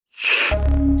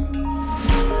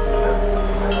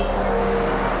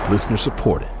Listener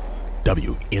supported.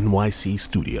 WNYC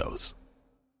Studios.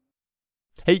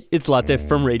 Hey, it's Latif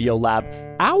from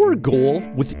Radiolab. Our goal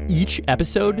with each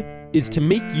episode is to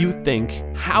make you think,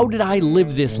 how did I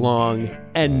live this long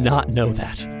and not know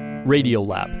that?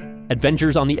 Radiolab,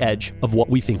 adventures on the edge of what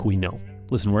we think we know.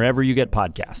 Listen wherever you get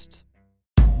podcasts.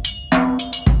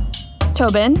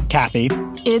 Tobin. Kathy.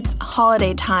 It's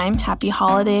holiday time. Happy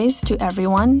holidays to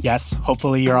everyone. Yes,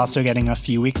 hopefully you're also getting a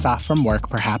few weeks off from work,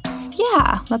 perhaps.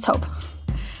 Yeah, let's hope.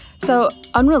 So,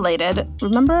 unrelated,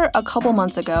 remember a couple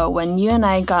months ago when you and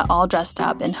I got all dressed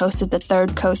up and hosted the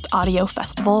Third Coast Audio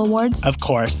Festival Awards? Of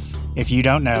course. If you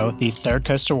don't know, the Third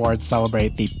Coast Awards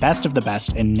celebrate the best of the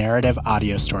best in narrative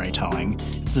audio storytelling.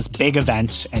 It's this big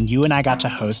event, and you and I got to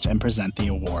host and present the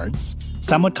awards.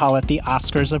 Some would call it the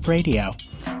Oscars of radio.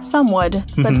 Some would,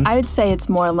 but I would say it's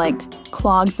more like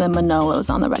clogs than Manolos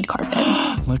on the red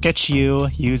carpet. Look at you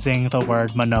using the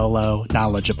word Manolo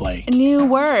knowledgeably. A new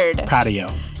word. Proud of you.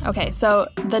 Okay, so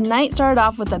the night started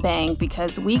off with a bang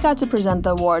because we got to present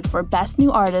the award for Best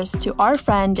New Artist to our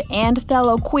friend and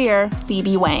fellow queer,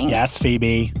 Phoebe Wang. Yes,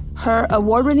 Phoebe. Her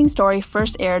award-winning story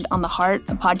first aired on The Heart,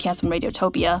 a podcast from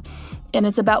Radiotopia, and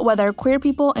it's about whether queer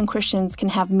people and Christians can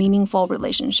have meaningful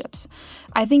relationships.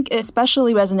 I think it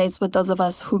especially resonates with those of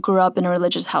us who grew up in a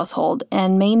religious household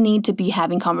and may need to be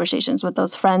having conversations with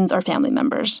those friends or family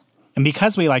members. And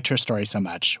because we liked her story so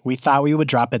much, we thought we would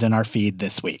drop it in our feed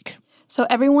this week. So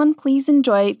everyone, please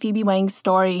enjoy Phoebe Wang's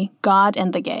story, God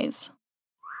and the Gays.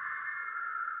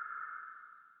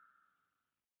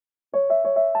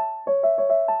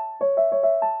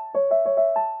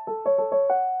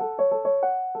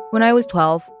 When I was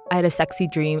 12, I had a sexy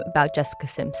dream about Jessica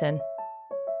Simpson.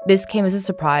 This came as a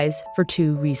surprise for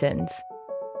two reasons.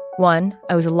 One,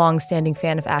 I was a long-standing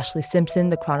fan of Ashlee Simpson,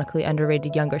 the chronically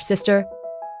underrated younger sister.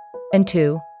 And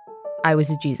two, I was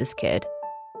a Jesus kid.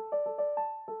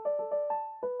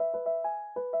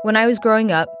 When I was growing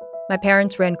up, my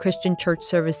parents ran Christian church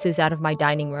services out of my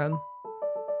dining room.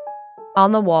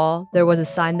 On the wall, there was a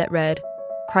sign that read,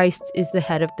 "Christ is the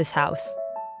head of this house."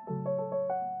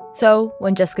 So,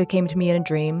 when Jessica came to me in a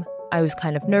dream, I was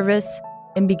kind of nervous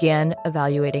and began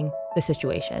evaluating the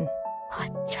situation.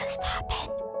 What just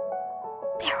happened?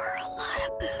 There were a lot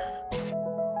of boobs.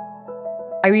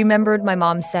 I remembered my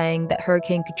mom saying that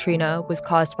Hurricane Katrina was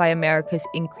caused by America's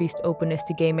increased openness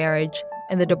to gay marriage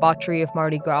and the debauchery of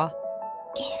Mardi Gras.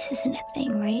 Gayness isn't a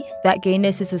thing, right? That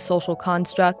gayness is a social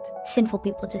construct. Sinful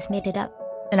people just made it up.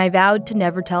 And I vowed to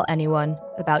never tell anyone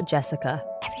about Jessica.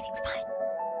 Everything's fine.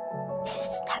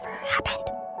 This never happened.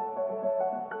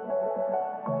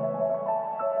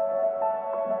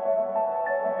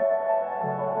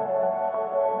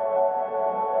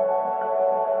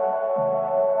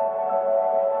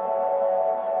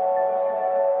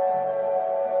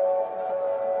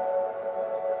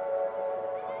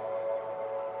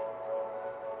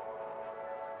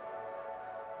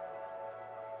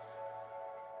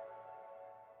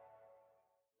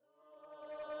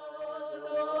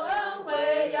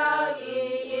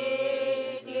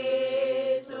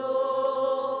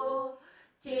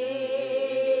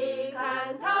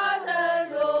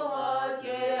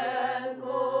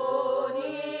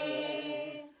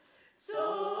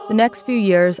 The next few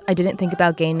years, I didn't think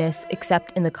about gayness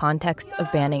except in the context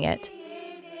of banning it.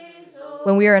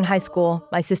 When we were in high school,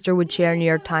 my sister would share New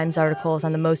York Times articles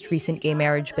on the most recent gay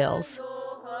marriage bills.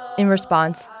 In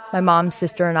response, my mom,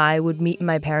 sister, and I would meet in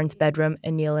my parents' bedroom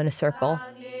and kneel in a circle.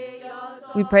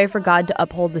 We'd pray for God to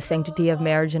uphold the sanctity of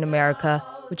marriage in America,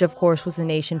 which of course was a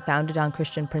nation founded on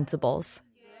Christian principles.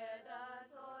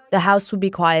 The house would be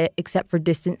quiet except for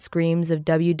distant screams of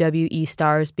WWE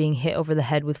stars being hit over the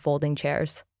head with folding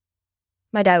chairs.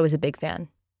 My dad was a big fan.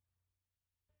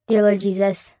 Dear Lord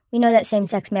Jesus, we know that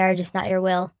same-sex marriage is not your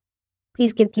will.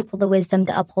 Please give people the wisdom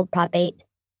to uphold Prop 8.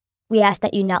 We ask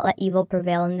that you not let evil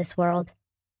prevail in this world.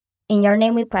 In your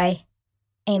name we pray.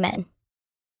 Amen.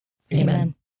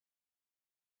 Amen.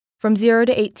 From 0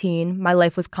 to 18, my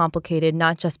life was complicated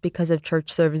not just because of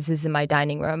church services in my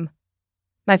dining room.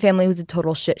 My family was a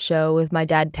total shit show, with my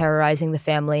dad terrorizing the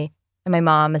family and my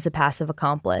mom as a passive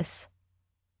accomplice.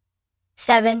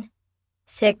 7,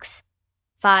 6,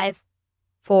 5,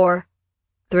 4,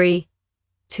 3,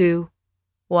 2,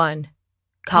 1.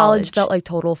 College felt like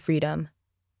total freedom.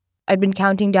 I'd been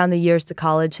counting down the years to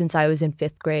college since I was in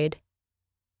 5th grade.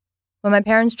 When my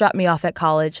parents dropped me off at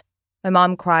college, my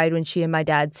mom cried when she and my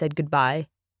dad said goodbye.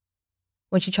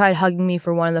 When she tried hugging me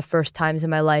for one of the first times in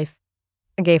my life,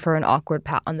 I gave her an awkward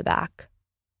pat on the back.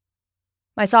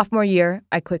 My sophomore year,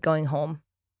 I quit going home.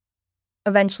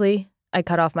 Eventually, I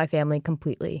cut off my family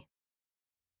completely.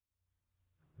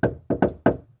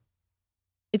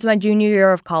 It's my junior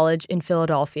year of college in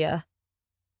Philadelphia.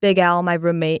 Big Al, my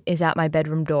roommate, is at my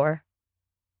bedroom door.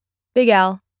 Big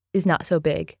Al is not so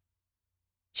big.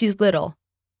 She's little,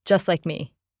 just like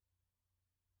me.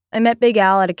 I met Big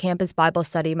Al at a campus Bible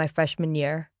study my freshman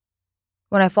year.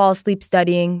 When I fall asleep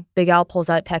studying, Big Al pulls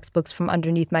out textbooks from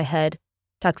underneath my head,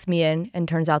 tucks me in, and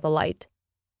turns out the light.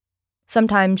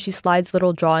 Sometimes she slides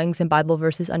little drawings and Bible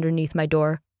verses underneath my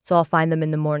door, so I'll find them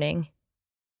in the morning.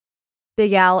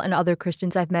 Big Al and other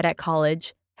Christians I've met at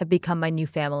college have become my new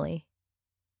family.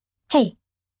 Hey.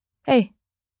 Hey.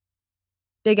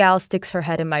 Big Al sticks her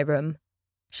head in my room.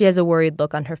 She has a worried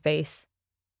look on her face.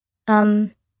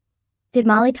 Did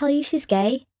Molly tell you she's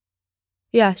gay?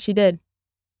 Yeah, she did.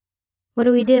 What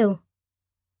do we do?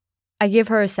 I give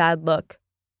her a sad look.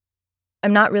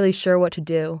 I'm not really sure what to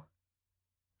do.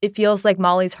 It feels like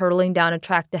Molly's hurtling down a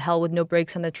track to hell with no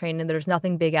brakes on the train, and there's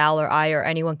nothing Big Al or I or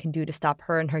anyone can do to stop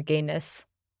her and her gayness.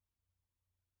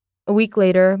 A week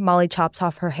later, Molly chops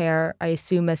off her hair, I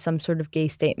assume as some sort of gay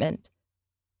statement.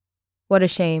 What a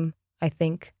shame, I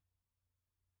think.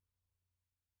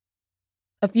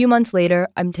 A few months later,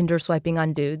 I'm Tinder swiping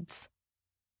on dudes.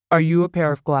 Are you a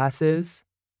pair of glasses?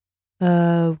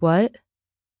 What?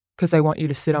 'Cause I want you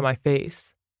to sit on my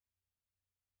face.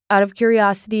 Out of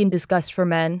curiosity and disgust for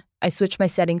men, I switch my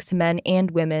settings to men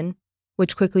and women,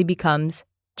 which quickly becomes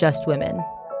just women.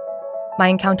 My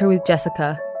encounter with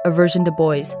Jessica, a version to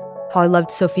boys, how I loved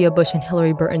Sophia Bush and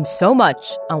Hillary Burton so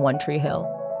much on One Tree Hill.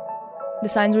 The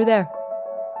signs were there.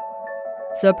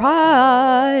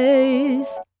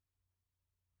 Surprise!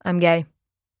 I'm gay.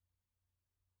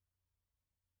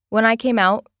 When I came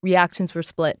out, reactions were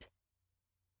split.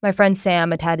 My friend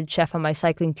Sam, a tatted chef on my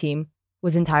cycling team,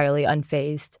 was entirely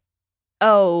unfazed.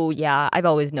 Oh, yeah, I've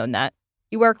always known that.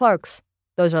 You wear Clarks.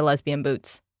 Those are lesbian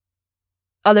boots.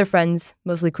 Other friends,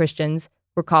 mostly Christians,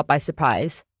 were caught by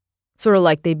surprise, sort of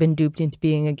like they'd been duped into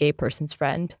being a gay person's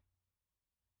friend.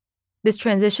 This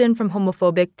transition from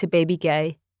homophobic to baby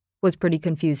gay was pretty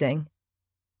confusing.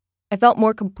 I felt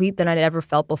more complete than I'd ever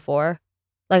felt before,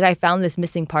 like I found this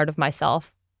missing part of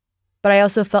myself. But I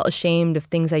also felt ashamed of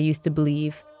things I used to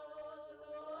believe.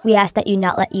 We ask that you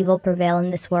not let evil prevail in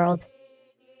this world.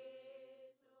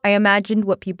 I imagined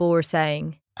what people were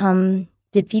saying.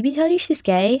 Did Phoebe tell you she's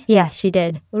gay? Yeah, she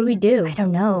did. What do we do? I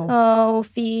don't know. Oh,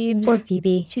 Phoebes. Poor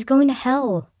Phoebe. She's going to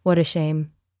hell. What a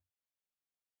shame.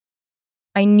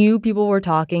 I knew people were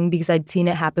talking because I'd seen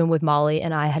it happen with Molly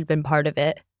and I had been part of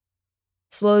it.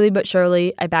 Slowly but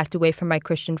surely, I backed away from my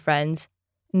Christian friends,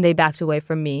 and they backed away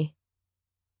from me.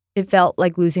 It felt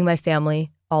like losing my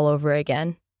family all over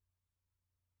again.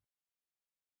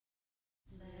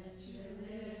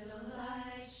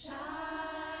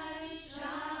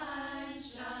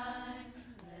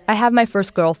 I have my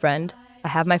first girlfriend. I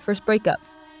have my first breakup.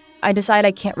 I decide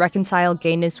I can't reconcile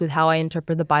gayness with how I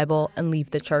interpret the Bible and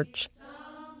leave the church.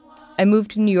 I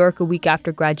moved to New York a week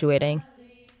after graduating.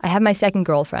 I have my second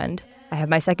girlfriend. I have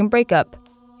my second breakup.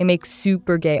 I make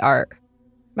super gay art.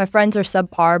 My friends are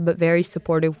subpar but very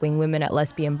supportive wing women at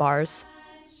lesbian bars.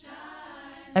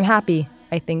 I'm happy,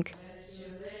 I think.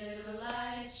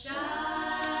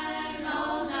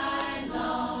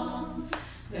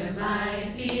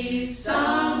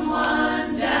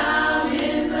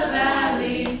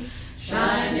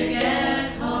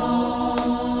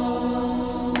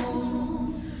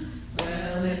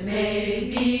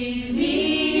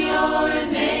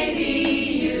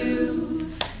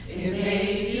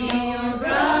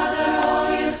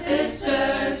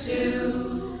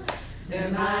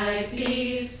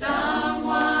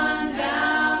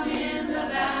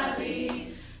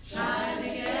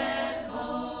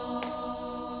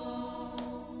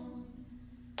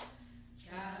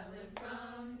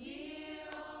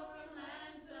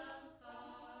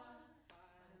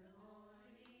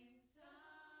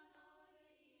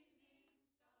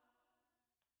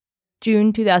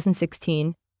 June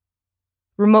 2016.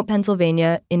 Remote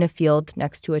Pennsylvania, in a field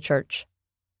next to a church.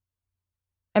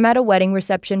 I'm at a wedding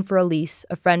reception for Elise,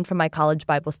 a friend from my college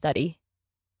Bible study.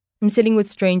 I'm sitting with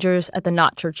strangers at the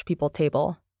not church people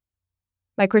table.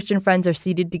 My Christian friends are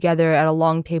seated together at a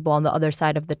long table on the other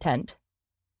side of the tent.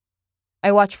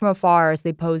 I watch from afar as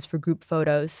they pose for group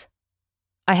photos.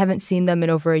 I haven't seen them in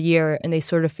over a year, and they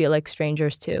sort of feel like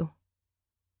strangers too.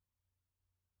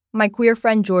 My queer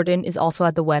friend Jordan is also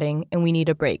at the wedding, and we need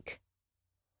a break.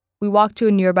 We walk to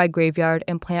a nearby graveyard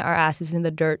and plant our asses in the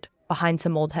dirt behind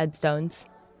some old headstones.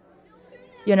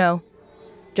 You know,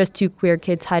 just two queer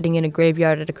kids hiding in a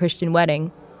graveyard at a Christian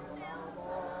wedding.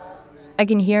 I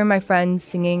can hear my friends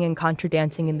singing and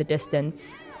contra-dancing in the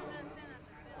distance.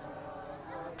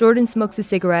 Jordan smokes a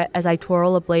cigarette as I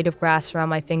twirl a blade of grass around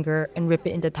my finger and rip it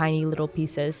into tiny little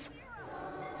pieces.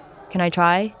 Can I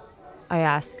try? I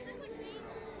ask.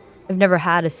 I've never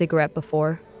had a cigarette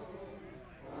before.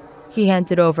 He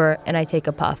hands it over and I take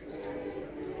a puff.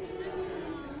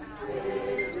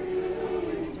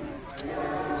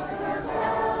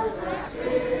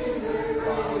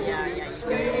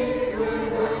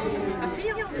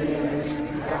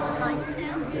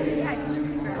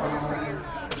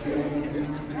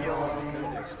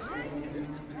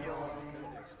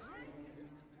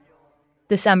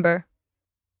 December.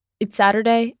 It's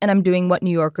Saturday, and I'm doing what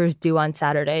New Yorkers do on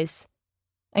Saturdays.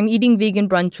 I'm eating vegan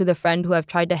brunch with a friend who I've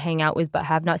tried to hang out with but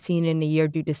have not seen in a year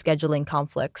due to scheduling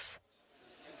conflicts.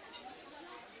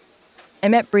 I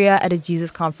met Bria at a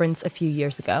Jesus conference a few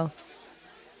years ago.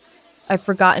 I've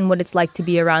forgotten what it's like to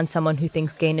be around someone who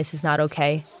thinks gayness is not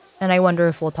okay, and I wonder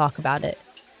if we'll talk about it.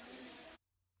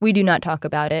 We do not talk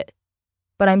about it,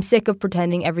 but I'm sick of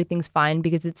pretending everything's fine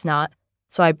because it's not,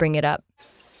 so I bring it up.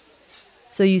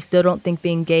 So you still don't think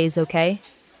being gay is okay?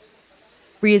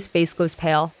 Bria's face goes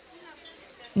pale.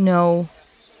 No,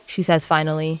 she says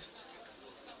finally.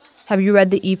 Have you read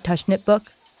the Eve Tushnet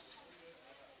book?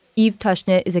 Eve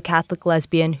Tushnet is a Catholic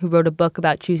lesbian who wrote a book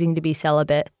about choosing to be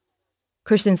celibate.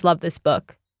 Christians love this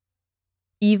book.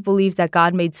 Eve believes that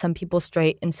God made some people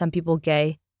straight and some people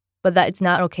gay, but that it's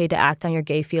not okay to act on your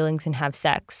gay feelings and have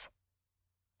sex.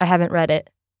 I haven't read it,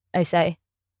 I say.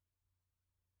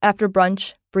 After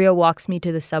brunch, Bria walks me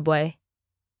to the subway.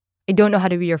 I don't know how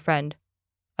to be your friend,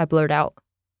 I blurt out.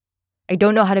 I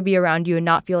don't know how to be around you and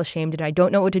not feel ashamed, and I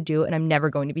don't know what to do, and I'm never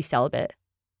going to be celibate.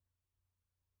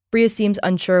 Bria seems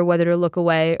unsure whether to look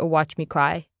away or watch me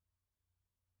cry.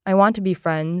 I want to be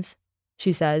friends,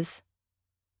 she says.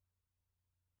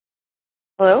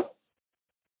 Hello?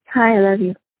 Hi, I love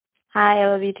you. Hi, I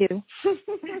love you too.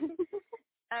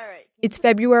 All right. It's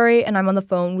February, and I'm on the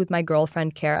phone with my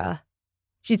girlfriend, Kara.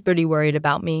 She's pretty worried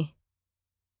about me.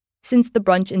 Since the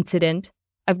brunch incident,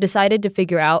 I've decided to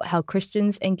figure out how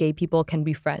Christians and gay people can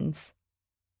be friends.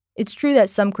 It's true that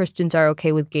some Christians are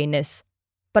okay with gayness,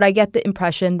 but I get the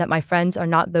impression that my friends are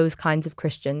not those kinds of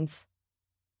Christians.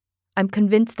 I'm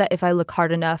convinced that if I look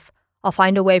hard enough, I'll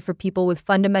find a way for people with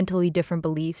fundamentally different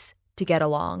beliefs to get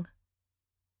along.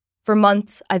 For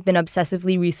months, I've been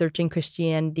obsessively researching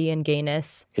Christianity and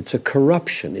gayness. It's a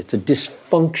corruption. It's a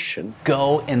dysfunction.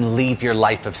 Go and leave your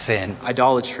life of sin.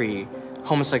 Idolatry,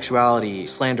 homosexuality,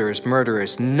 slanderers,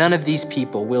 murderers, none of these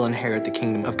people will inherit the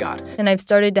kingdom of God. And I've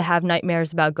started to have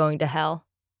nightmares about going to hell.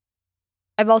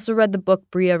 I've also read the book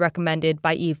Bria recommended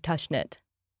by Eve Tushnet.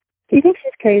 Do you think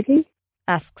she's crazy?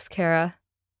 Asks Kara.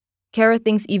 Kara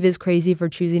thinks Eve is crazy for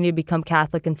choosing to become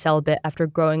Catholic and celibate after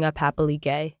growing up happily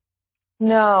gay.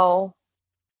 No.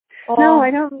 No, I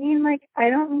don't mean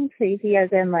crazy as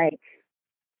in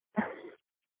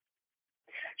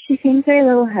she seems very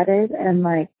level-headed and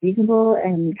reasonable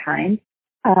and kind.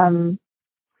 But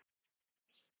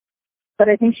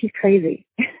I think she's crazy.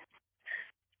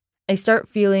 I start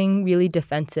feeling really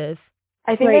defensive.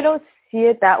 I think I don't see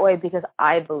it that way because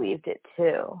I believed it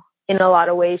too. In a lot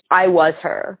of ways, I was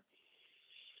her.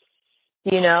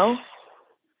 You know?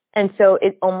 And so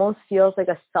it almost feels like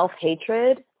a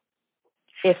self-hatred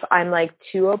if I'm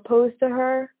too opposed to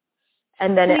her.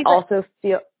 And then it also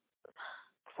feels...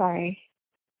 Sorry.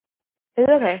 It's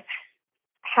okay.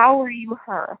 How were you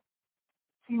her?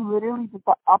 She literally did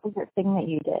the opposite thing that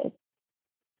you did.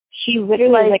 She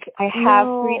literally I have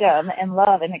freedom and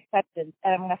love and acceptance,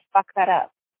 and I'm going to fuck that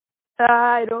up.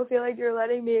 I don't feel like you're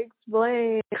letting me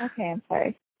explain. Okay, I'm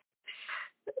sorry.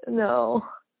 No.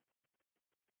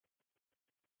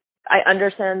 I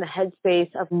understand the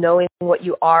headspace of knowing what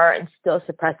you are and still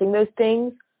suppressing those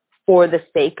things for the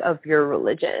sake of your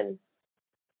religion.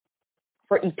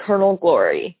 For eternal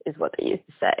glory is what they used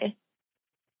to say.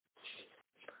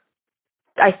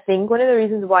 I think one of the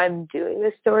reasons why I'm doing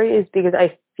this story is because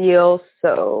I feel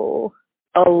so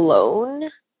alone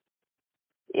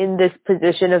in this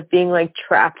position of being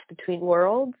trapped between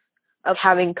worlds, of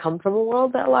having come from a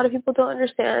world that a lot of people don't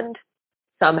understand.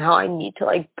 Somehow I need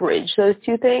to bridge those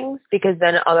two things, because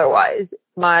then otherwise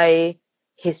my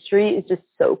history is just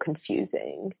so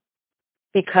confusing,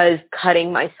 because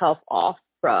cutting myself off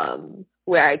from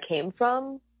where I came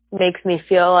from makes me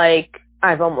feel like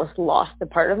I've almost lost a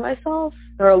part of myself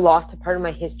or lost a part of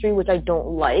my history, which I don't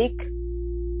like,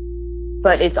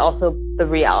 but it's also the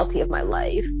reality of my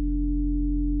life.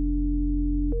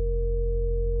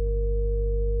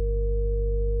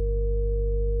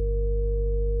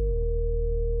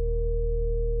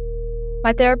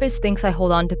 My therapist thinks I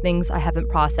hold on to things I haven't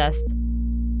processed.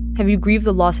 Have you grieved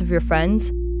the loss of your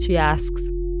friends? She asks.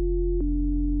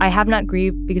 I have not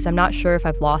grieved because I'm not sure if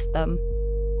I've lost them.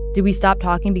 Did we stop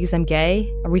talking because I'm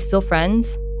gay? Are we still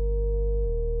friends?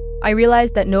 I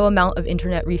realize that no amount of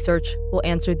internet research will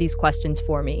answer these questions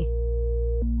for me.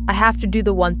 I have to do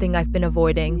the one thing I've been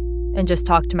avoiding and just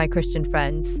talk to my Christian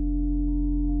friends.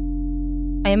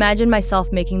 I imagine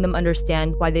myself making them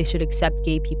understand why they should accept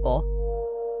gay people.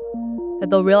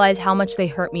 That they'll realize how much they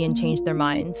hurt me and change their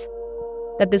minds.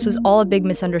 That this was all a big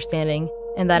misunderstanding,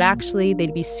 and that actually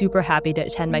they'd be super happy to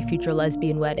attend my future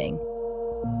lesbian wedding.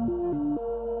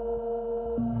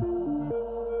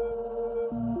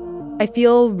 I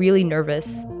feel really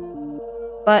nervous.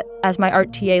 But as my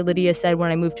art TA Lydia said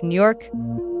when I moved to New York,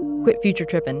 quit future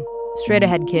trippin'. Straight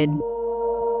ahead, kid.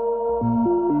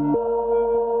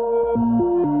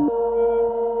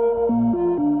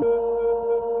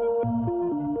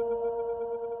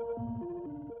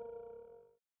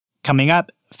 Coming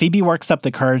up, Phoebe works up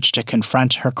the courage to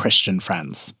confront her Christian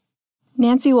friends.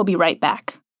 Nancy will be right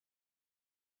back.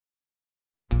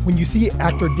 When you see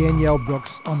actor Danielle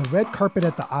Brooks on the red carpet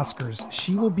at the Oscars,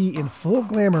 she will be in full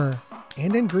glamour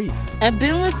and in grief. I've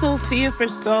been with Sophia for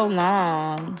so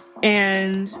long,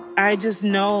 and I just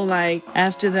know,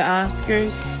 after the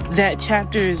Oscars, that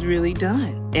chapter is really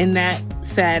done, and that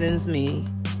saddens me.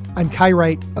 I'm Kai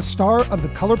Wright. A star of The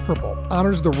Color Purple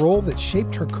honors the role that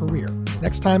shaped her career.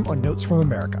 Next time on Notes from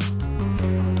America.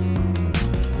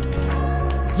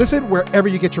 Listen wherever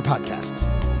you get your podcasts.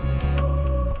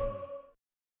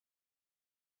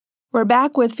 We're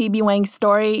back with Phoebe Wang's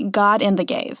story, God and the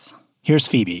Gays. Here's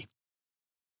Phoebe.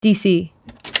 DC.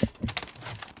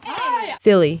 Hey.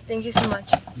 Philly. Thank you so much.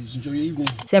 Please enjoy your evening.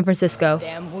 San Francisco.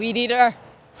 Damn weed eater.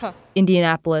 Huh.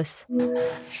 Indianapolis.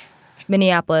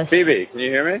 Minneapolis. Phoebe, can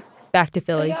you hear me? Back to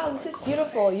Philly. Oh, this is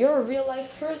beautiful. You're a real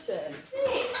life person.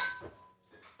 Thanks.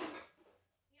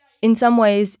 In some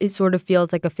ways, it sort of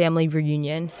feels like a family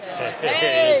reunion.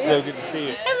 Hey. It's so good to see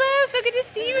you. Hello, so good to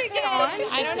see you again.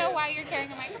 I don't know why you're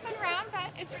carrying a microphone around, but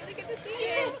it's really good to see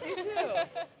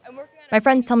you. My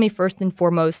friends tell me first and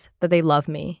foremost that they love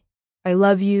me. I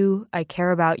love you, I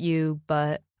care about you,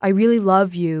 but I really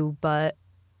love you, but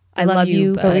I love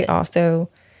you, but we also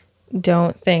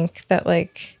don't think that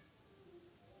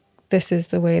this is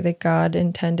the way that God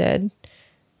intended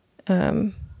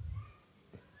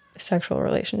sexual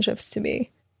relationships to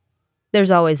be. There's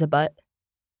always a but.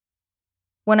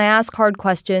 When I ask hard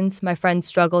questions, my friends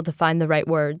struggle to find the right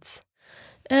words.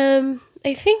 I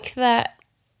think that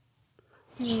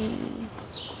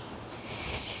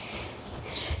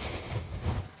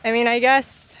I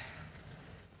guess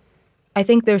I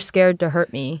think they're scared to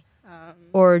hurt me,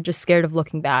 or just scared of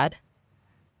looking bad.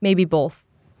 Maybe both.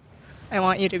 I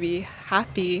want you to be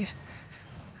happy,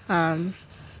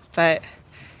 but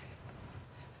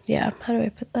yeah, how do I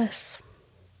put this?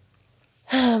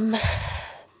 I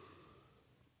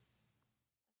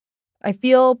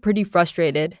feel pretty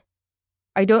frustrated.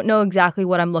 I don't know exactly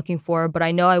what I'm looking for, but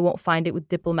I know I won't find it with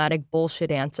diplomatic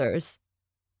bullshit answers.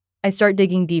 I start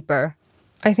digging deeper.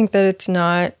 I think that it's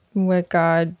not what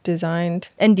God designed.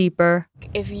 And deeper.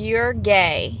 If you're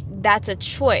gay, that's a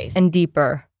choice. And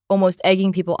deeper. Almost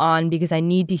egging people on because I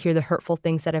need to hear the hurtful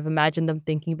things that I've imagined them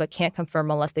thinking but can't confirm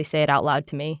unless they say it out loud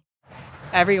to me.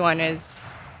 Everyone is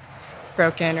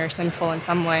broken or sinful in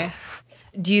some way.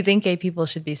 Do you think gay people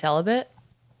should be celibate?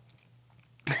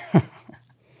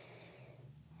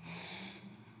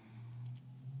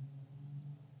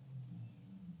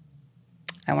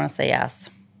 I want to say yes.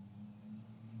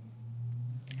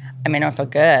 I mean, I don't feel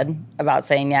good about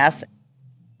saying yes.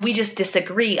 We just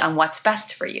disagree on what's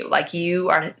best for you. You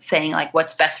are saying,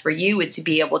 what's best for you is to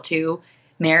be able to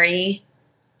marry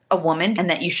a woman and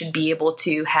that you should be able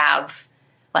to have,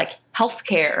 health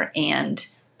care and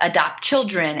adopt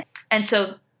children. And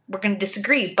so we're going to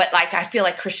disagree. But, I feel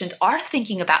like Christians are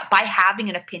thinking about, by having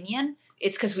an opinion,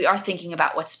 it's because we are thinking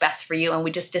about what's best for you, and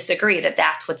we just disagree that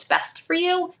that's what's best for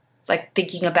you.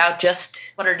 Thinking about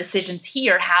just what our decisions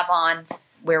here have on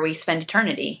where we spend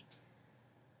eternity.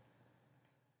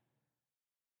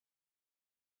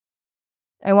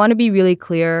 I want to be really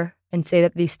clear and say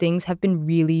that these things have been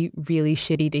really, really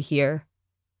shitty to hear.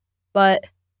 But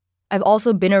I've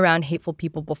also been around hateful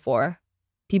people before.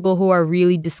 People who are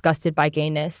really disgusted by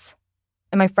gayness.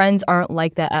 And my friends aren't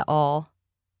like that at all.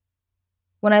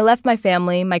 When I left my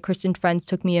family, my Christian friends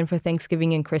took me in for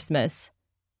Thanksgiving and Christmas.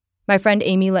 My friend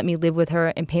Amy let me live with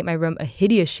her and paint my room a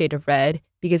hideous shade of red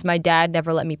because my dad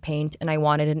never let me paint and I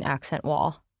wanted an accent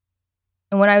wall.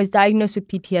 And when I was diagnosed with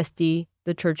PTSD,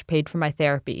 the church paid for my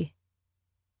therapy.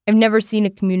 I've never seen a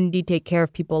community take care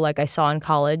of people like I saw in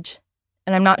college,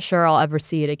 and I'm not sure I'll ever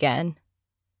see it again.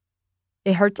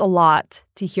 It hurts a lot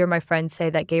to hear my friends say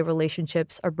that gay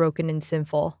relationships are broken and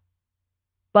sinful.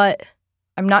 But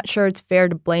I'm not sure it's fair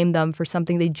to blame them for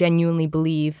something they genuinely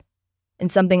believe,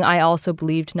 and something I also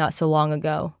believed not so long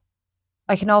ago.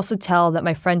 I can also tell that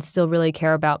my friends still really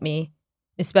care about me,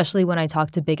 especially when I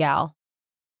talk to Big Al.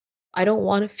 I don't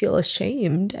want to feel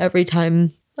ashamed every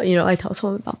time, I tell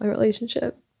someone about my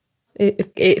relationship.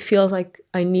 It feels like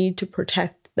I need to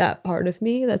protect that part of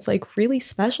me that's like really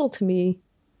special to me.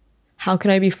 How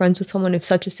can I be friends with someone if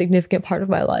such a significant part of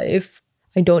my life,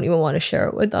 I don't even want to share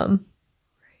it with them?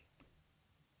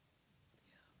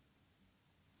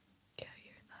 Yeah, I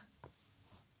hear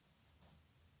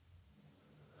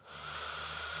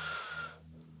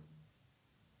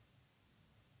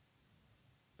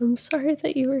that. I'm sorry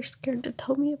that you were scared to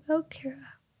tell me about Kara.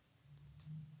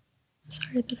 I'm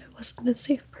sorry that I wasn't a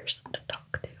safe person to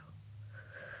talk to.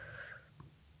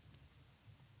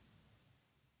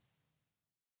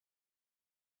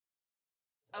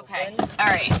 Okay. All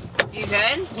right. You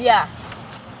good? Yeah.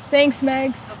 Thanks,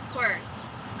 Megs. Of course.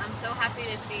 I'm so happy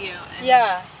to see you. And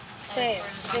Yeah. Same.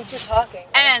 Thanks for talking.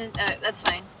 And that's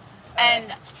fine.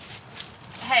 And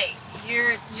hey,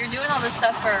 you're doing all this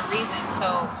stuff for a reason,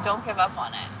 so don't give up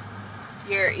on it.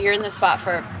 You're in the spot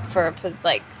for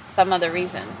like some other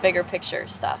reason, bigger picture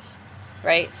stuff,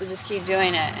 right? So just keep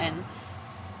doing it and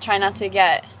try not to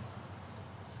get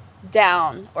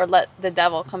down or let the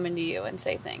devil come into you and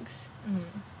say things.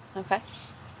 Mm-hmm. Okay?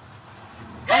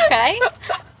 Okay?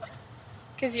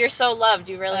 Because you're so loved.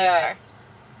 You really are.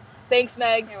 Thanks,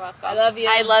 Megs. You're welcome. I love you.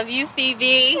 I love you,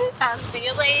 Phoebe. I'll see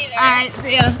you later. All right,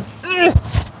 see ya.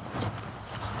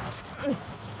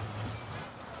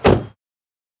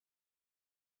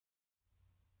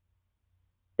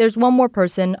 There's one more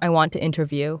person I want to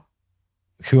interview.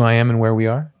 Who I am and where we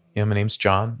are? Yeah, my name's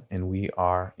John, and we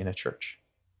are in a church.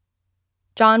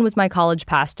 John was my college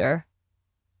pastor.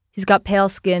 He's got pale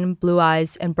skin, blue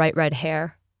eyes, and bright red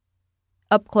hair.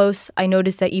 Up close, I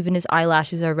noticed that even his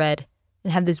eyelashes are red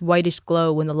and have this whitish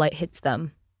glow when the light hits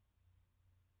them.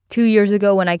 2 years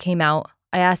ago when I came out,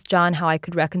 I asked John how I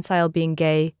could reconcile being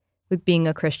gay with being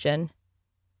a Christian.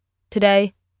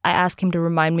 Today, I ask him to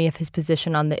remind me of his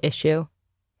position on the issue.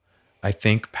 I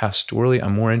think pastorally,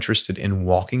 I'm more interested in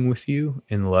walking with you,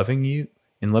 in loving you.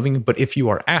 But if you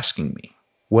are asking me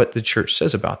what the church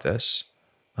says about this,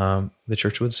 the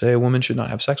church would say a woman should not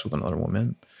have sex with another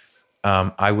woman.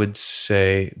 I would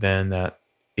say then that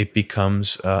it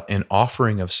becomes an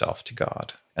offering of self to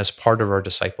God as part of our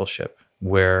discipleship,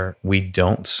 where we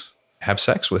don't have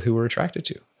sex with who we're attracted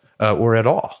to, or at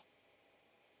all.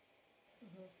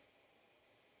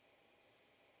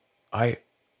 I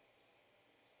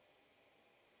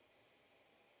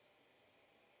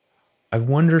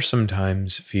wonder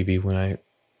sometimes, Phoebe,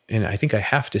 and I think I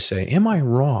have to say, am I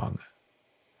wrong?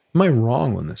 Am I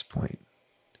wrong on this point?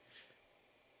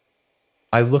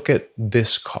 I look at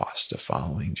this cost of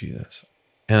following Jesus,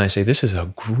 and I say, this is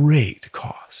a great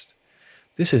cost.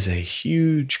 This is a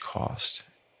huge cost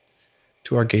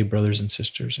to our gay brothers and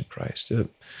sisters in Christ.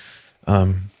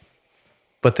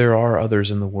 But there are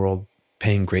others in the world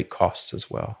paying great costs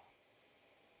as well.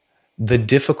 The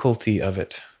difficulty of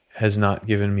it has not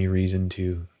given me reason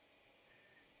to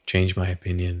change my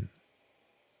opinion.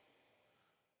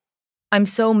 I'm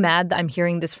so mad that I'm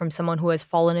hearing this from someone who has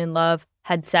fallen in love,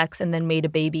 had sex, and then made a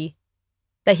baby.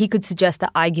 That he could suggest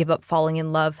that I give up falling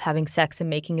in love, having sex, and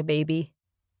making a baby.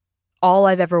 All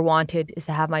I've ever wanted is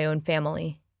to have my own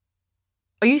family.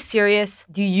 Are you serious?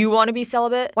 Do you want to be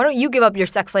celibate? Why don't you give up your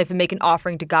sex life and make an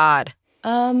offering to God?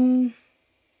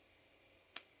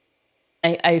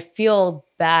 I feel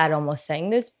bad almost saying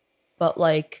this, but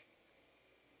like,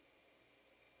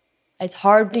 it's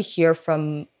hard to hear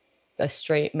from a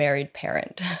straight married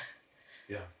parent.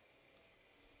 Yeah.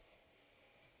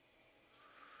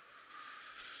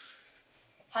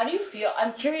 How do you feel?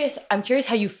 I'm curious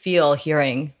how you feel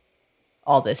hearing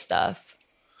all this stuff.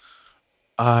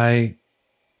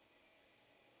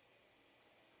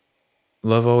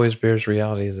 Love always bears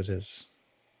reality as it is.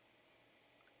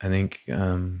 I think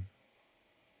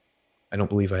I don't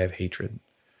believe I have hatred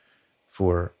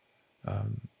for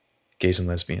gays and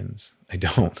lesbians. I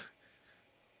don't.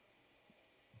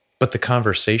 But the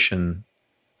conversation,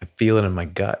 I feel it in my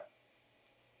gut.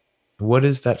 What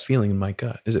is that feeling in my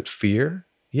gut? Is it fear?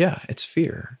 Yeah, it's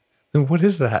fear. Then what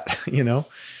is that? Do you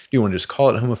want to just call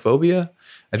it homophobia?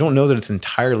 I don't know that it's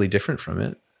entirely different from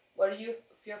it. What are you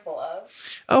fearful of?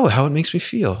 Oh, how it makes me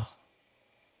feel.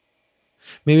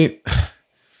 Maybe,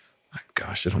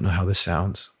 gosh, I don't know how this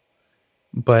sounds,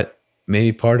 but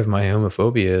maybe part of my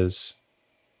homophobia is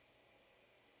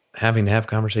having to have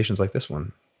conversations like this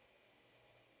one.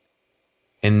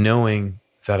 and knowing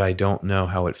that I don't know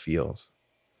how it feels,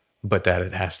 but that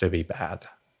it has to be bad.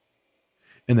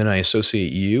 And then I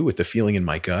associate you with the feeling in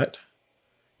my gut.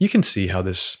 You can see how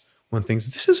this one thinks,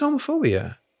 this is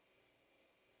homophobia.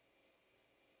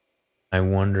 I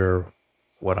wonder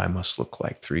what I must look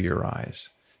like through your eyes,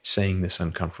 saying this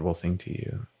uncomfortable thing to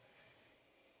you.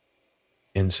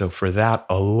 And so for that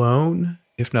alone,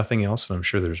 if nothing else, and I'm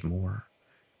sure there's more,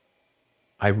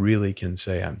 I really can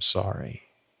say I'm sorry.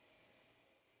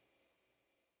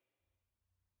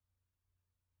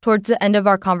 Towards the end of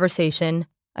our conversation,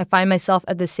 I find myself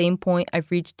at the same point I've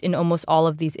reached in almost all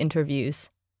of these interviews.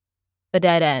 The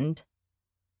dead end.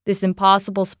 This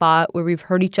impossible spot where we've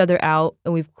heard each other out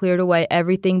and we've cleared away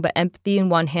everything but empathy in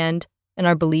one hand and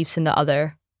our beliefs in the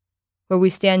other. Where we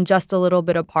stand just a little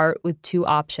bit apart with two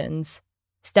options: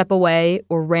 step away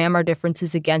or ram our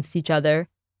differences against each other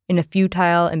in a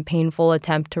futile and painful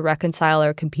attempt to reconcile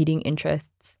our competing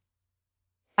interests.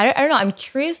 I don't know. I'm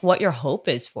curious what your hope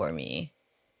is for me.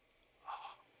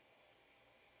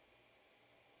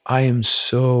 I am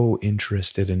so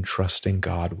interested in trusting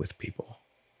God with people.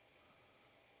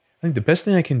 I think the best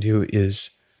thing I can do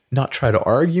is not try to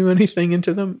argue anything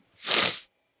into them,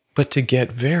 but to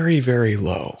get very, very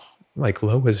low, like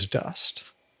low as dust,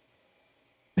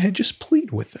 and just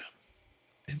plead with them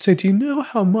and say, do you know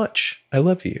how much I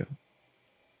love you?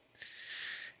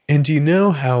 And do you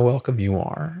know how welcome you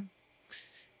are?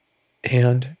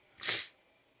 And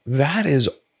that is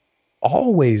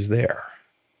always there.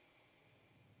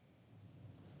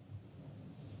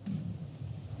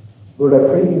 Lord, I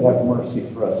pray you have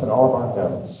mercy for us in all of our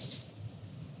no's.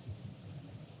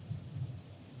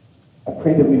 I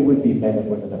pray that we would be men and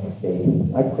women of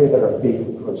faith. I pray that our faith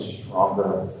would grow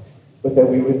stronger, but that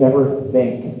we would never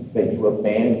think that you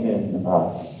abandon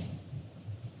us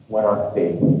when our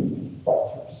faith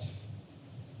falters.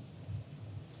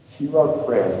 Hear our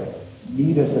prayer.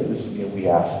 Meet us at this meal, we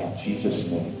ask in Jesus'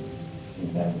 name.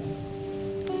 Amen.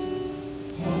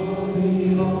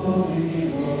 Holy,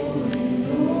 holy, holy.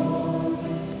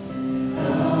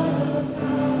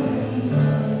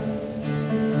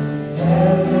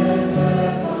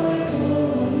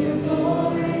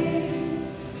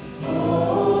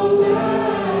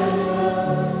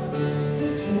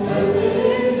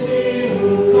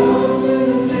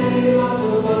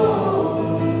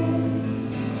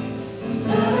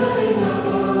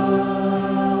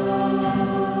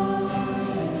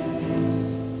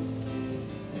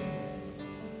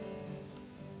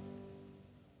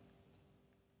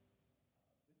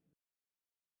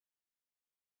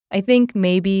 I think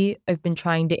maybe I've been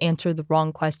trying to answer the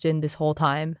wrong question this whole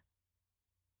time.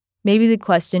 Maybe the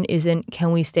question isn't,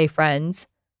 can we stay friends,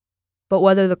 but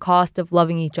whether the cost of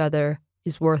loving each other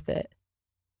is worth it.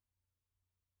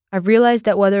 I've realized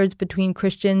that whether it's between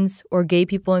Christians or gay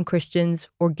people and Christians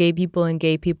or gay people and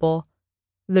gay people,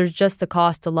 there's just a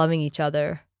cost to loving each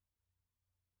other.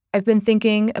 I've been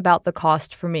thinking about the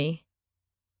cost for me,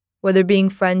 whether being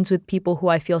friends with people who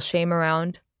I feel shame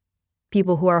around,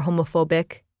 people who are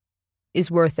homophobic, is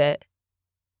worth it.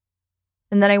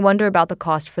 And then I wonder about the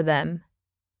cost for them,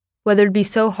 whether it'd be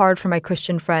so hard for my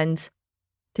Christian friends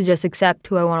to just accept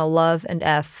who I want to love and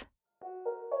F.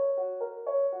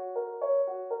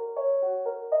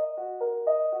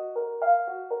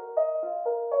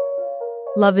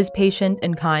 Love is patient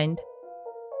and kind.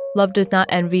 Love does not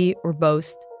envy or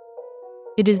boast.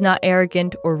 It is not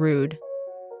arrogant or rude.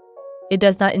 It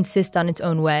does not insist on its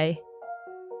own way.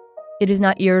 It is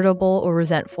not irritable or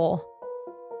resentful.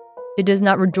 It does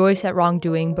not rejoice at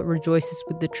wrongdoing, but rejoices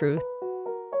with the truth.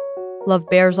 Love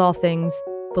bears all things,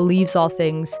 believes all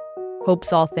things,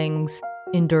 hopes all things,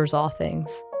 endures all things.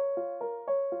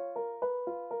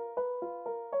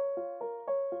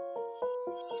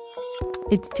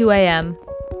 It's 2 a.m.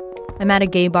 I'm at a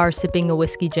gay bar sipping a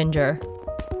whiskey ginger.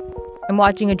 I'm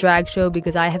watching a drag show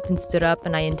because I have been stood up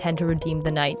and I intend to redeem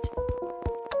the night.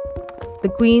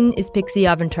 The queen is Pixie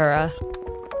Aventura.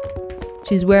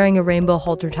 She's wearing a rainbow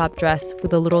halter-top dress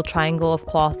with a little triangle of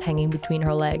cloth hanging between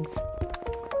her legs.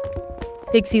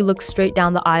 Pixie looks straight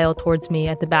down the aisle towards me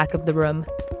at the back of the room.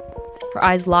 Her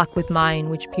eyes lock with mine,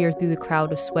 which peer through the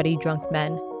crowd of sweaty, drunk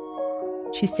men.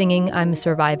 She's singing I'm a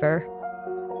Survivor.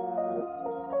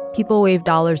 People wave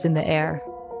dollars in the air.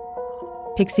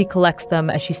 Pixie collects them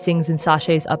as she sings and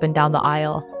sashays up and down the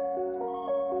aisle.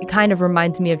 It kind of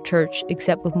reminds me of church,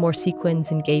 except with more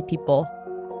sequins and gay people.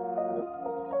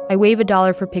 I wave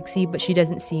 $1 for Pixie, but she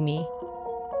doesn't see me.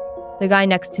 The guy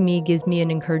next to me gives me an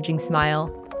encouraging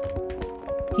smile.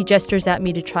 He gestures at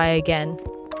me to try again,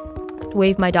 to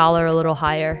wave my dollar a little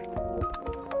higher.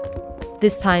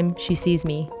 This time, she sees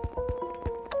me.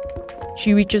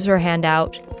 She reaches her hand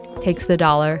out, takes the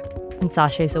dollar, and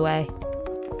sachets away.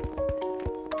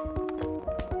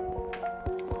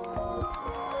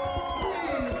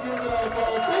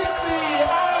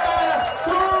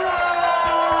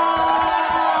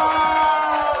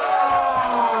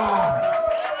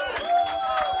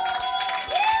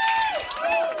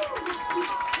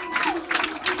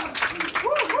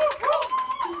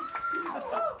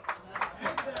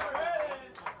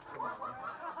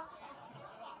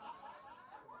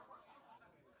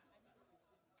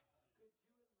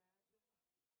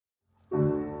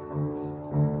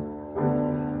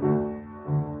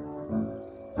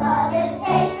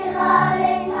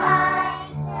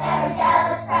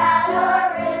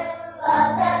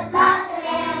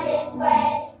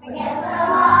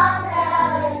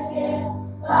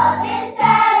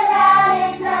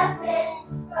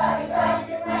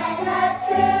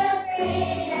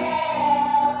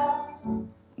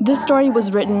 This story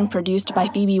was written, produced by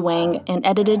Phoebe Wang, and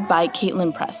edited by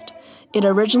Caitlin Prest. It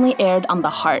originally aired on The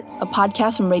Heart, a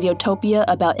podcast from Radiotopia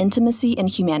about intimacy and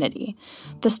humanity.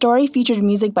 The story featured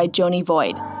music by Joni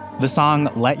Void. The song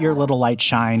Let Your Little Light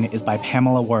Shine is by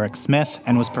Pamela Warwick Smith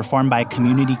and was performed by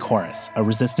Community Chorus, a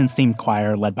resistance-themed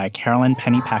choir led by Carolyn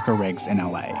Pennypacker Riggs in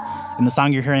LA. And the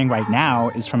song you're hearing right now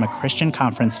is from a Christian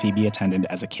conference Phoebe attended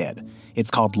as a kid.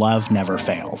 It's called Love Never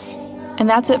Fails. And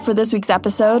that's it for this week's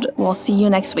episode. We'll see you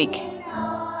next week.